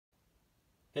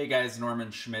Hey guys,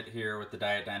 Norman Schmidt here with the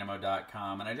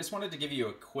DietDynamo.com, and I just wanted to give you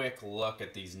a quick look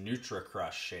at these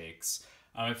Nutricrush shakes.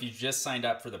 If you just signed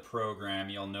up for the program,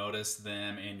 you'll notice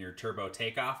them in your Turbo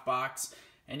Takeoff box,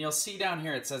 and you'll see down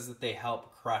here it says that they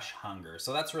help crush hunger.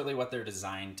 So that's really what they're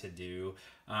designed to do.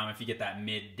 If you get that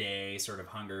midday sort of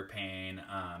hunger pain,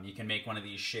 you can make one of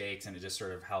these shakes and it just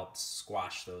sort of helps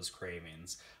squash those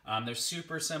cravings. They're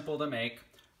super simple to make.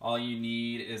 All you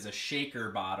need is a shaker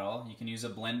bottle. You can use a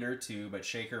blender too, but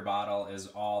shaker bottle is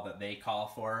all that they call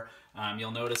for.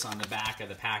 You'll notice on the back of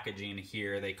the packaging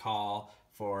here, they call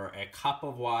for a cup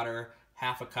of water,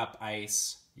 half a cup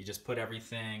ice. You just put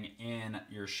everything in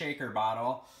your shaker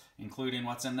bottle, including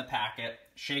what's in the packet,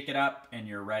 shake it up, and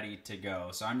you're ready to go.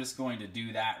 So I'm just going to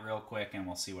do that real quick and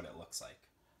we'll see what it looks like.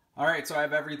 All right, so I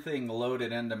have everything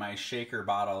loaded into my shaker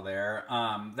bottle there.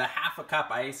 The half a cup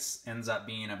ice ends up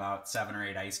being about 7 or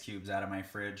 8 ice cubes out of my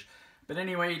fridge. But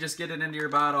anyway, you just get it into your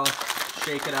bottle,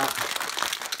 shake it up,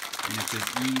 and it's as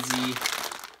easy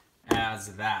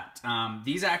as that.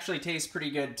 These actually taste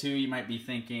pretty good too. You might be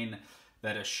thinking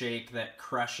that a shake that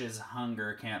crushes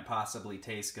hunger can't possibly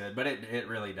taste good, but it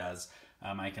really does,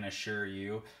 I can assure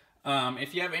you.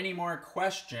 If you have any more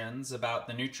questions about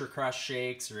the Nutricrush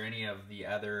shakes or any of the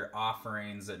other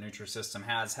offerings that Nutrisystem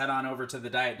has, head on over to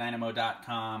the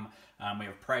DietDynamo.com. We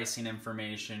have pricing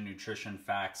information, nutrition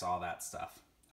facts, all that stuff.